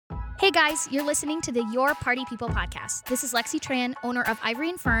Hey guys, you're listening to the Your Party People podcast. This is Lexi Tran, owner of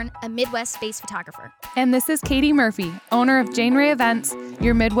Ivory and Fern, a Midwest-based photographer. And this is Katie Murphy, owner of Jane Ray Events,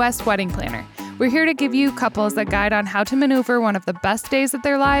 your Midwest wedding planner. We're here to give you couples a guide on how to maneuver one of the best days of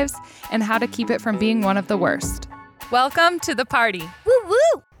their lives and how to keep it from being one of the worst. Welcome to the party. Woo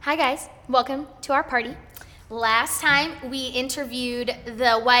woo! Hi guys, welcome to our party. Last time we interviewed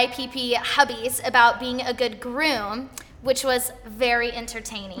the YPP hubbies about being a good groom, which was very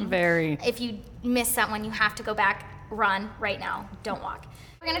entertaining. Very. If you missed that one, you have to go back, run right now, don't walk.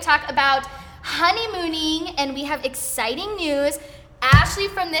 We're gonna talk about honeymooning, and we have exciting news. Ashley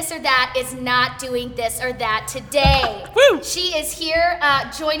from This or That is not doing this or that today. Woo! She is here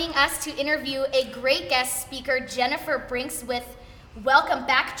joining us to interview a great guest speaker, Jennifer Brinks, with Welcome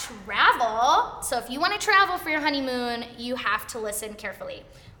Back Travel. So if you want to travel for your honeymoon, you have to listen carefully.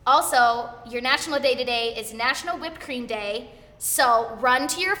 Also, your national day today is National Whipped Cream Day. So run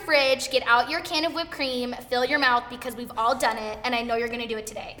to your fridge, get out your can of whipped cream, fill your mouth because we've all done it, and I know you're going to do it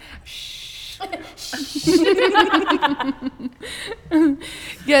today.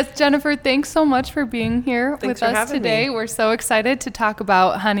 Yes, Jennifer, thanks so much for being here with us today. We're so excited to talk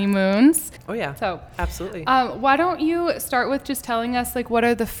about honeymoons. Oh yeah, so absolutely. Why don't you start with just telling us what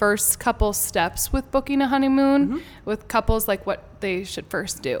are the first couple steps with booking a honeymoon with couples, what they should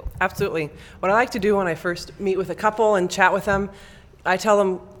first do? Absolutely. What I like to do when I first meet with a couple and chat with them, I tell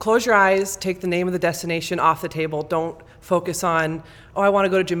them, close your eyes, take the name of the destination off the table. Don't focus on, I want to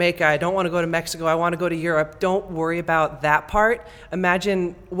go to Jamaica. I don't want to go to Mexico. I want to go to Europe. Don't worry about that part.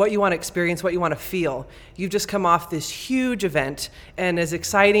 Imagine what you want to experience, what you want to feel. You've just come off this huge event, and as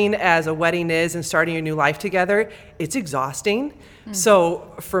exciting as a wedding is and starting a new life together, it's exhausting.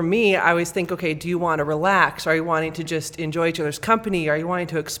 So for me, I always think, okay, do you want to relax? Are you wanting to just enjoy each other's company? Are you wanting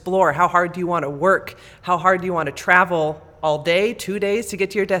to explore? How hard do you want to work? How hard do you want to travel? All day, 2 days to get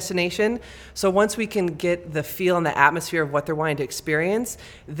to your destination. So once we can get the feel and the atmosphere of what they're wanting to experience,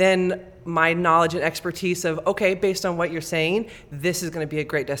 then my knowledge and expertise of, okay, based on what you're saying, this is going to be a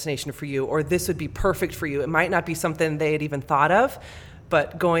great destination for you, or this would be perfect for you. It might not be something they had even thought of,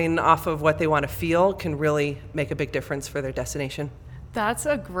 but going off of what they want to feel can really make a big difference for their destination. That's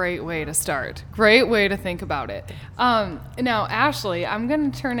a great way to start. Great way to think about it. Now, Ashley, I'm going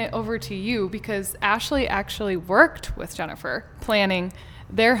to turn it over to you because Ashley actually worked with Jennifer planning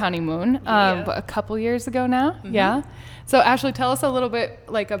their honeymoon a couple years ago now. Mm-hmm. Yeah. So, Ashley, tell us a little bit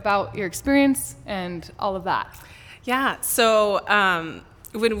about your experience and all of that. Yeah. So,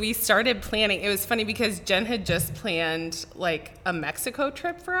 when we started planning, it was funny because Jen had just planned a Mexico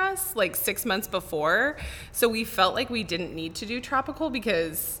trip for us 6 months before. So we felt like we didn't need to do tropical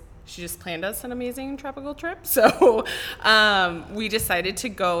because she just planned us an amazing tropical trip. So we decided to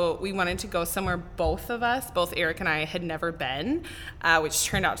go, we wanted to go somewhere both Eric and I had never been, which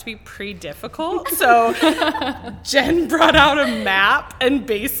turned out to be pretty difficult. So Jen brought out a map and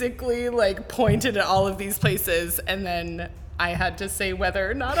basically pointed at all of these places, and then I had to say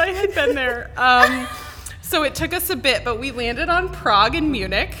whether or not I had been there. So it took us a bit, but we landed on Prague and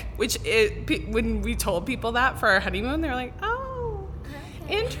Munich, when we told people that for our honeymoon, they were like, oh,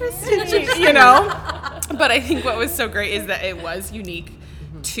 interesting, But I think what was so great is that it was unique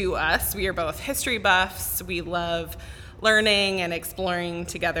to us. We are both history buffs. We love learning and exploring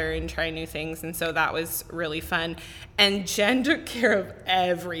together and trying new things, and so that was really fun. And Jen took care of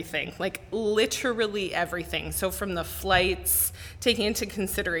everything, literally everything. So from the flights, taking into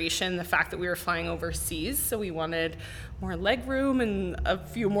consideration the fact that we were flying overseas, so we wanted more leg room and a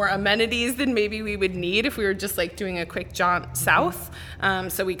few more amenities than maybe we would need if we were just doing a quick jaunt south.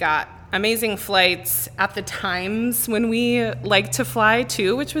 So we got amazing flights at the times when we like to fly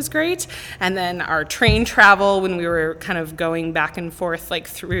too, which was great. And then our train travel when we were kind of going back and forth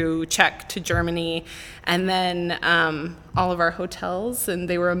through Czech to Germany. And then all of our hotels, and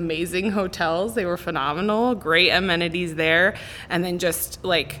they were amazing hotels. They were phenomenal, great amenities there. And then just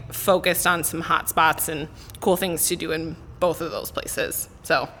focused on some hot spots and cool things to do in both of those places.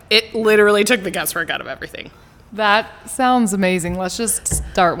 So it literally took the guesswork out of everything. That sounds amazing. Let's just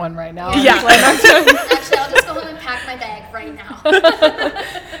start one right now. Yeah. Actually, I'll just go home and pack my bag right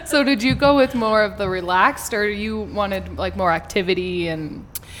now. So did you go with more of the relaxed, or you wanted more activity and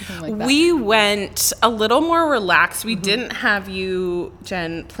something like that? We went a little more relaxed. We didn't have you,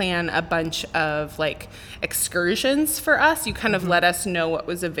 Jen, plan a bunch of excursions for us. You kind of let us know what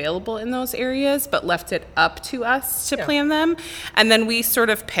was available in those areas, but left it up to us to plan them. And then we sort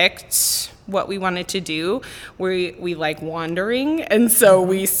of picked what we wanted to do. We like wandering, and so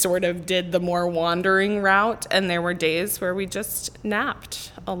we sort of did the more wandering route, and there were days where we just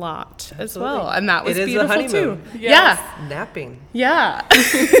napped a lot as well, and that was beautiful the honeymoon. too. Yes. Yeah. Napping. Yeah.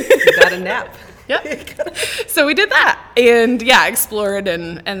 You got to nap. Yep. So we did that, and explored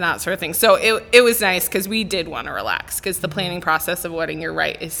and that sort of thing. So it was nice because we did want to relax, because the planning process of wedding, you're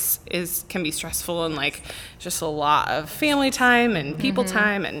right, is can be stressful, and like just a lot of family time and people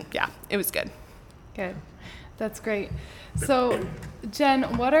time, and it was good. Good. That's great. So,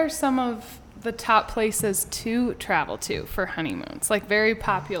 Jen, what are some of the top places to travel to for honeymoons? Like very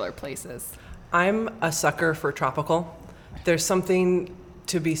popular places. I'm a sucker for tropical. There's something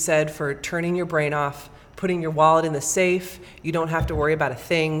to be said for turning your brain off, putting your wallet in the safe. You don't have to worry about a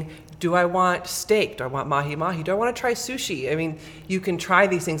thing. Do I want steak? Do I want mahi-mahi? Do I want to try sushi? I mean, you can try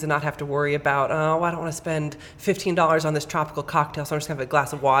these things and not have to worry about, oh, I don't want to spend $15 on this tropical cocktail, so I'm just going to have a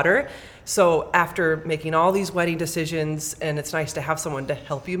glass of water. So after making all these wedding decisions, and it's nice to have someone to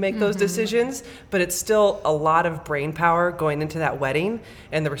help you make those decisions, but it's still a lot of brain power going into that wedding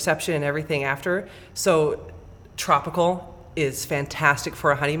and the reception and everything after. So tropical is fantastic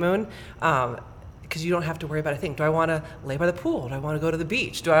for a honeymoon, because you don't have to worry about a thing. Do I want to lay by the pool? Do I want to go to the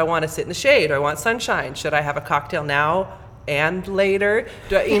beach? Do I want to sit in the shade? Do I want sunshine? Should I have a cocktail now and later?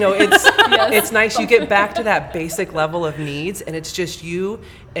 It's it's nice. You get back to that basic level of needs, and it's just you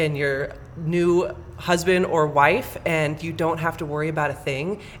and your new husband or wife, and you don't have to worry about a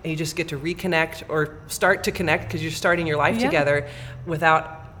thing, and you just get to reconnect or start to connect, because you're starting your life together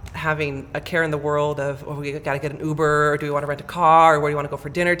without having a care in the world of, we got to get an Uber, or do we want to rent a car, or where do you want to go for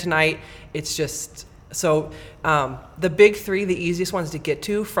dinner tonight? It's just, so the big three, the easiest ones to get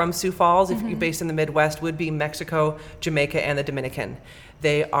to from Sioux Falls, if you're based in the Midwest, would be Mexico, Jamaica, and the Dominican.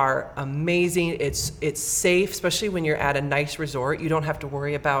 They are amazing. It's safe, especially when you're at a nice resort. You don't have to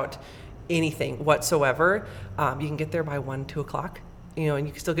worry about anything whatsoever. You can get there by 1, 2 o'clock. And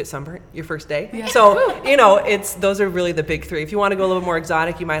you can still get sunburnt your first day. Yeah. So, those are really the big three. If you want to go a little more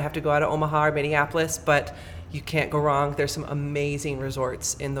exotic, you might have to go out to Omaha or Minneapolis, but you can't go wrong. There's some amazing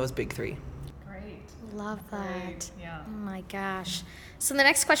resorts in those big three. Great. Love that. Great. Yeah. Oh my gosh. So the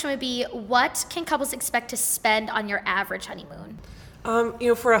next question would be, what can couples expect to spend on your average honeymoon?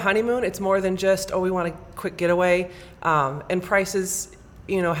 For a honeymoon, it's more than just, we want a quick getaway. And prices,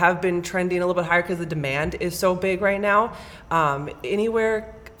 have been trending a little bit higher because the demand is so big right now.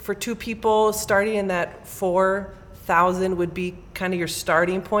 Anywhere for 2 people, starting in that $4,000 would be kind of your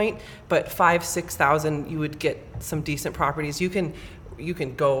starting point, but $5,000-$6,000 you would get some decent properties. You can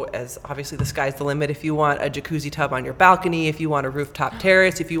go as, obviously the sky's the limit, if you want a jacuzzi tub on your balcony, if you want a rooftop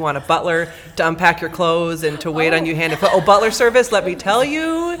terrace, if you want a butler to unpack your clothes and to wait on you hand and foot. Butler service, let me tell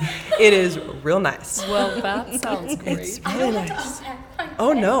you, it is real nice. Well, that sounds great. It's really nice.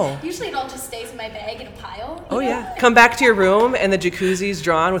 Oh, no. Usually it all just stays in my bag in a pile. Oh, yeah. Come back to your room, and the jacuzzi's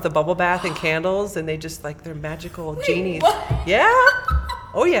drawn with a bubble bath and candles, and they just, they're magical genies. What? Yeah.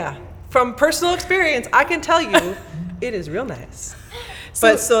 Oh, yeah. From personal experience, I can tell you, it is real nice.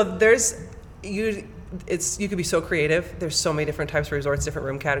 So there's, you could be so creative. There's so many different types of resorts, different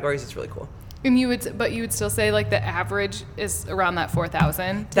room categories. It's really cool. And you would still say the average is around that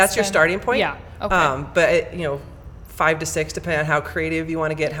 4,000. That's your starting point. Yeah. Okay. But 5 to 6, depending on how creative you want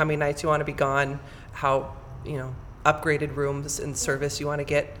to get, how many nights you want to be gone, how upgraded rooms and service you want to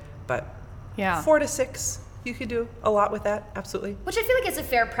get. But 4 to 6, you could do a lot with that. Absolutely. Which I feel like is a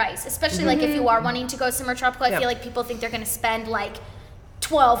fair price, especially if you are wanting to go somewhere tropical. I feel like people think they're going to spend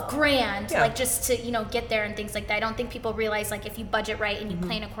 $12,000 just to get there and things like that. I don't think people realize if you budget right and you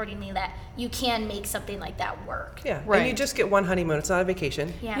plan accordingly, that you can make something like that work. Yeah. Right. And you just get one honeymoon. It's not a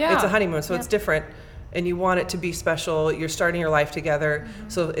vacation. Yeah. It's a honeymoon, so it's different. And you want it to be special. You're starting your life together,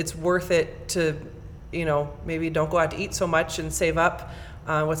 so it's worth it to, maybe don't go out to eat so much and save up.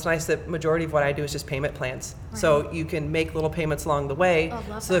 What's nice, that majority of what I do is just payment plans. Right. So you can make little payments along the way.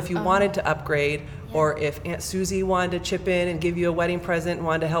 So if you wanted to upgrade, or if Aunt Susie wanted to chip in and give you a wedding present and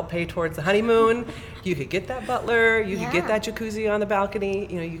wanted to help pay towards the honeymoon, you could get that butler, you could get that jacuzzi on the balcony.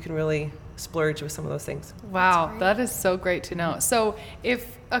 You can really splurge with some of those things. Wow, that is so great to know. So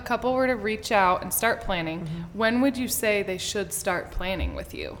if a couple were to reach out and start planning, when would you say they should start planning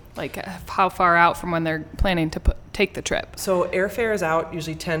with you? How far out from when they're planning to take the trip? So airfare is out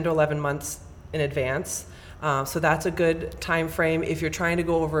usually 10 to 11 months in advance. So that's a good time frame. If you're trying to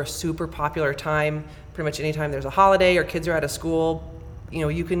go over a super popular time, pretty much anytime there's a holiday or kids are out of school,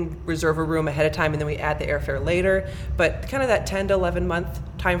 you can reserve a room ahead of time and then we add the airfare later. But kind of that 10 to 11 month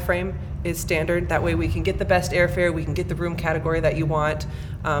time frame is standard. That way we can get the best airfare, we can get the room category that you want,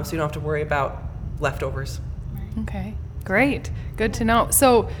 so you don't have to worry about leftovers. Okay, great. Good to know.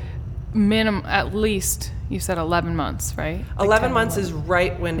 So minimum, at least, you said 11 months, right? 11 months is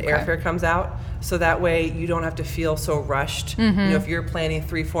right when Okay. airfare comes out, so that way you don't have to feel so rushed. You know, if you're planning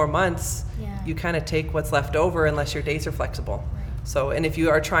 3-4 months, Yeah. you kind of take what's left over unless your dates are flexible. So, and if you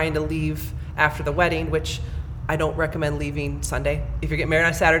are trying to leave after the wedding, which I don't recommend leaving Sunday. If you're getting married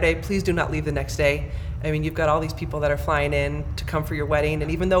on Saturday, please do not leave the next day. I mean, you've got all these people that are flying in to come for your wedding,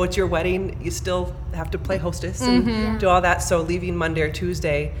 and even though it's your wedding, you still have to play hostess and do all that. So leaving Monday or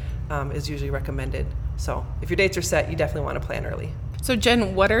Tuesday is usually recommended. So if your dates are set, you definitely want to plan early. So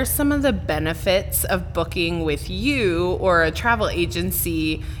Jen, what are some of the benefits of booking with you or a travel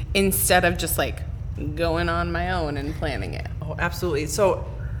agency instead of just like going on my own and planning it? Oh, absolutely. So,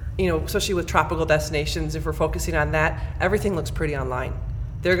 you know, especially with tropical destinations, if we're focusing on that, everything looks pretty online.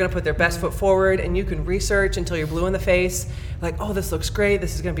 They're going to put their best foot forward, and you can research until you're blue in the face. Like, oh, this looks great.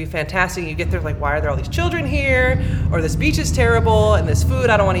 This is going to be fantastic. You get there like, why are there all these children here? Or this beach is terrible, and this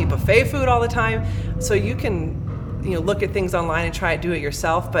food, I don't want to eat buffet food all the time. So you can, you know, look at things online and try to do it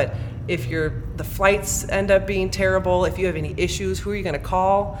yourself. But if the flights end up being terrible, if you have any issues, who are you going to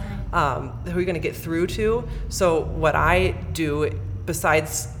call? Who are you going to get through to? So what I do,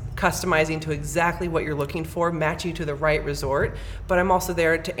 besides customizing to exactly what you're looking for, match you to the right resort, but I'm also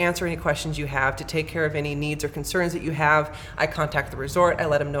there to answer any questions you have, to take care of any needs or concerns that you have. I contact the resort, I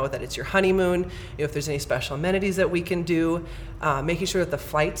let them know that it's your honeymoon, if there's any special amenities that we can do, making sure that the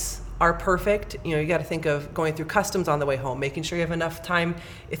flights are perfect. You know, you got to think of going through customs on the way home, making sure you have enough time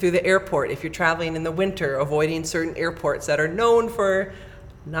through the airport. If you're traveling in the winter, avoiding certain airports that are known for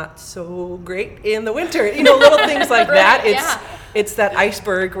not so great in the winter, you know, little things like that. It's that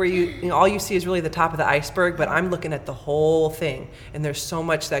iceberg where you know, all you see is really the top of the iceberg, but I'm looking at the whole thing, and there's so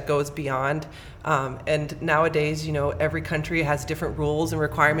much that goes beyond. And nowadays, you know, every country has different rules and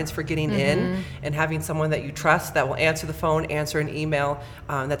requirements for getting in, and having someone that you trust that will answer the phone, answer an email,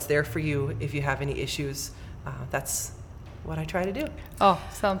 that's there for you if you have any issues. That's what I try to do. Oh,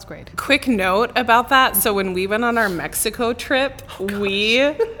 sounds great. Quick note about that. So when we went on our Mexico trip,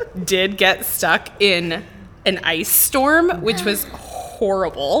 we did get stuck in an ice storm, which was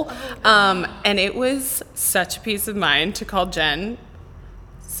horrible. And it was such a peace of mind to call Jen.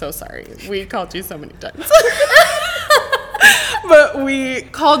 So sorry. We called you so many times. But we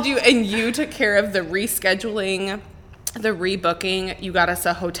called you and you took care of the rescheduling, the rebooking. You got us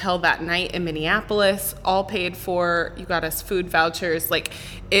a hotel that night in Minneapolis, all paid for. You got us food vouchers. Like,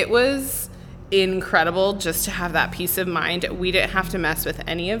 it was incredible just to have that peace of mind. We didn't have to mess with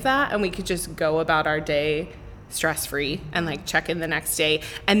any of that, and we could just go about our day stress-free and like check in the next day.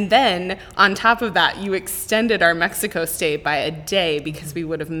 And then on top of that, you extended our Mexico stay by a day because we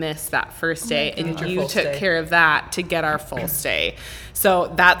would have missed that first day, and you took care of that to get our full stay.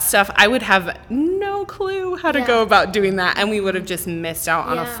 So that stuff, I would have no clue how to go about doing that, and we would have just missed out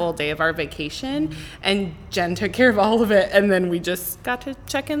on a full day of our vacation. And Jen took care of all of it, and then we just got to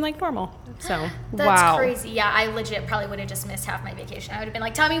check in like normal. So That's crazy. Yeah, I legit probably would have just missed half my vacation. I would have been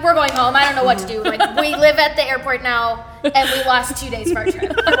like, Tommy, we're going home. I don't know what to do. Like, we live at the airport now, and we lost 2 days for our trip.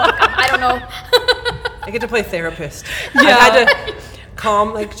 You're welcome. I don't know. I get to play therapist. Yeah. I had to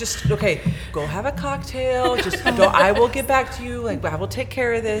calm, like, just, okay, go have a cocktail. Just, I will get back to you. Like, I will take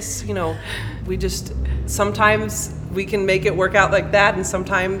care of this. You know, we just, sometimes we can make it work out like that, and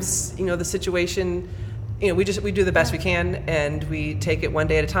sometimes, you know, the situation, you know, we do the best we can, and we take it one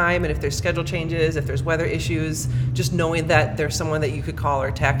day at a time. And if there's schedule changes, if there's weather issues, just knowing that there's someone that you could call or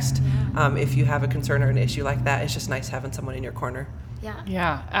text if you have a concern or an issue like that, it's just nice having someone in your corner.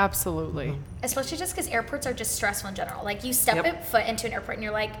 Yeah, absolutely. Especially just because airports are just stressful in general. Like, you step foot into an airport and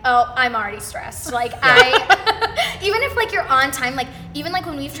you're like, oh, I'm already stressed. Like, even if like you're on time, like even like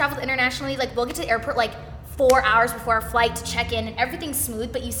when we've traveled internationally, like we'll get to the airport like 4 hours before our flight to check in, and everything's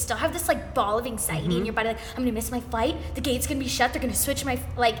smooth, but you still have this like ball of anxiety in your body, like, I'm gonna miss my flight, the gate's gonna be shut, they're gonna switch my,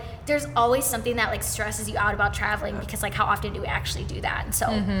 like, there's always something that like stresses you out about traveling, because like how often do we actually do that? And so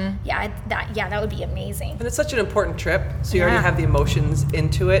that would be amazing. And it's such an important trip, so you already have the emotions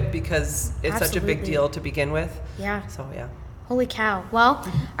into it because it's such a big deal to begin with. So Holy cow. Well,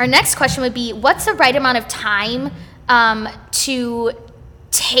 our next question would be, what's the right amount of time to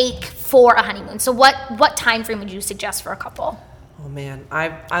take for a honeymoon? So what time frame would you suggest for a couple? Oh man,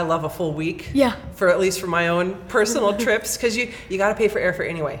 I love a full week. For at least for my own personal trips, because you got to pay for airfare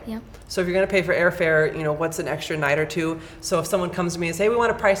anyway. So if you're going to pay for airfare, you know, what's an extra night or two? So if someone comes to me and say, we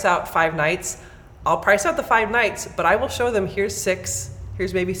want to price out 5 nights, I'll price out the 5 nights, but I will show them, here's 6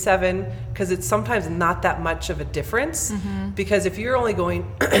 here's maybe 7, because it's sometimes not that much of a difference. Because if you're only going,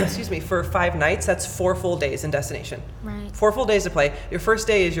 for 5 nights, that's 4 full days in destination. Right. 4 full days to play. Your first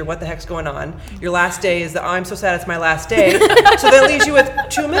day is your what the heck's going on. Your last day is the I'm so sad it's my last day. So that leaves you with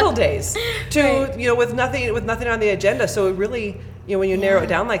 2 middle days, with nothing on the agenda. So it really, when you narrow it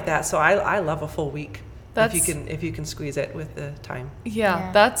down like that. So I love a full week. If you can squeeze it with the time.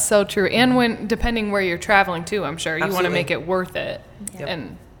 Yeah, that's so true. And depending where you're traveling to, I'm sure you want to make it worth it. Yep.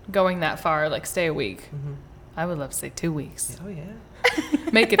 And going that far, like stay a week. I would love to stay 2 weeks. Oh yeah.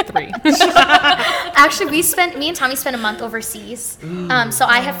 Make it 3. Actually, me and Tommy spent a month overseas. So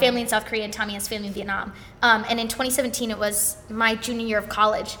I have family in South Korea and Tommy has family in Vietnam. And in 2017, it was my junior year of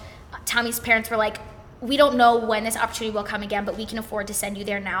college. Tommy's parents were like, we don't know when this opportunity will come again, but we can afford to send you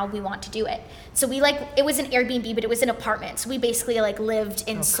there now. We want to do it. So it was an Airbnb, but it was an apartment. So we basically lived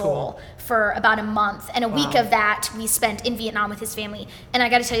in Seoul for about a month. And a week of that we spent in Vietnam with his family. And I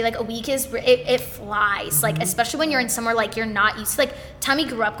got to tell you, a week it flies. Especially when you're in somewhere you're not used to. Tommy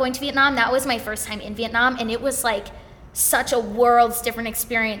grew up going to Vietnam. That was my first time in Vietnam. And it was such a world's different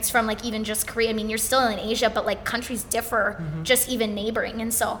experience from even just Korea. I mean, you're still in Asia, but countries differ, just even neighboring.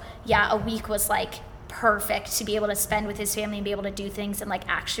 And so, yeah, a week was perfect to be able to spend with his family and be able to do things and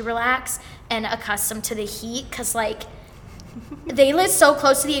actually relax and accustomed to the heat, because they live so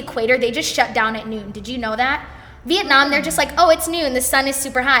close to the equator. They just shut down at noon. Did you know that? Vietnam, they're just oh, it's noon, the sun is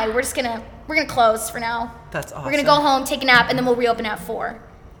super high, we're gonna close for now. That's awesome. We're gonna go home, take a nap, and then we'll reopen at 4.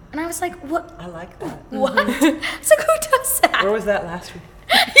 And I was like, what? I like that. What? I was who does that? Where was that last week?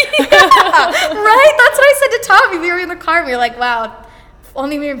 Right? That's what I said to Tommy. We were in the car and we were like, wow, if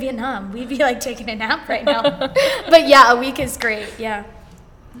only we were in Vietnam, we'd be taking a nap right now. But yeah, a week is great. Yeah.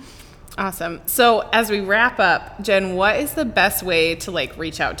 Awesome. So as we wrap up, Jen, what is the best way to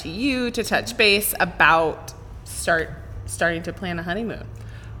reach out to you to touch base about starting to plan a honeymoon?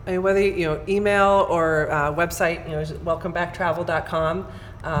 I mean, whether email or website, welcomebacktravel.com.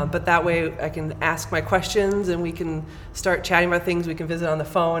 But that way I can ask my questions and we can start chatting about things. We can visit on the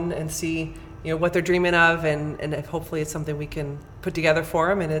phone and see what they're dreaming of, and if hopefully it's something we can put together for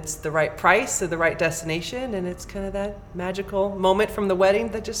them, and it's the right price or the right destination, and it's kind of that magical moment from the wedding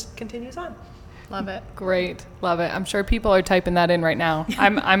that just continues on. Love it. Great. Love it. I'm sure people are typing that in right now.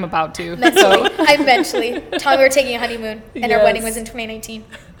 I'm about to. Eventually. Tommy, we were taking a honeymoon, and our wedding was in 2019.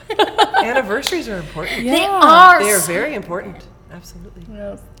 Anniversaries are important. Yeah. They are. They are very important. Absolutely.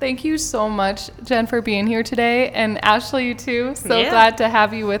 Yes. Thank you so much, Jen, for being here today, and Ashley, you too. So glad to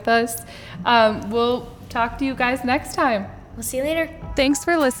have you with us. We'll talk to you guys next time. We'll see you later. Thanks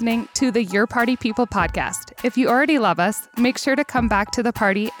for listening to the Your Party People podcast. If you already love us, make sure to come back to the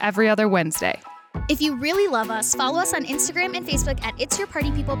party every other Wednesday. If you really love us, follow us on Instagram and Facebook at It's Your Party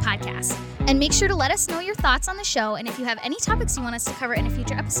People Podcast. And make sure to let us know your thoughts on the show, and if you have any topics you want us to cover in a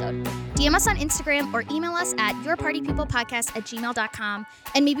future episode. DM us on Instagram or email us at yourpartypeoplepodcast@gmail.com,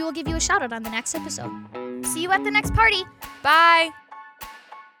 and maybe we'll give you a shout out on the next episode. See you at the next party. Bye.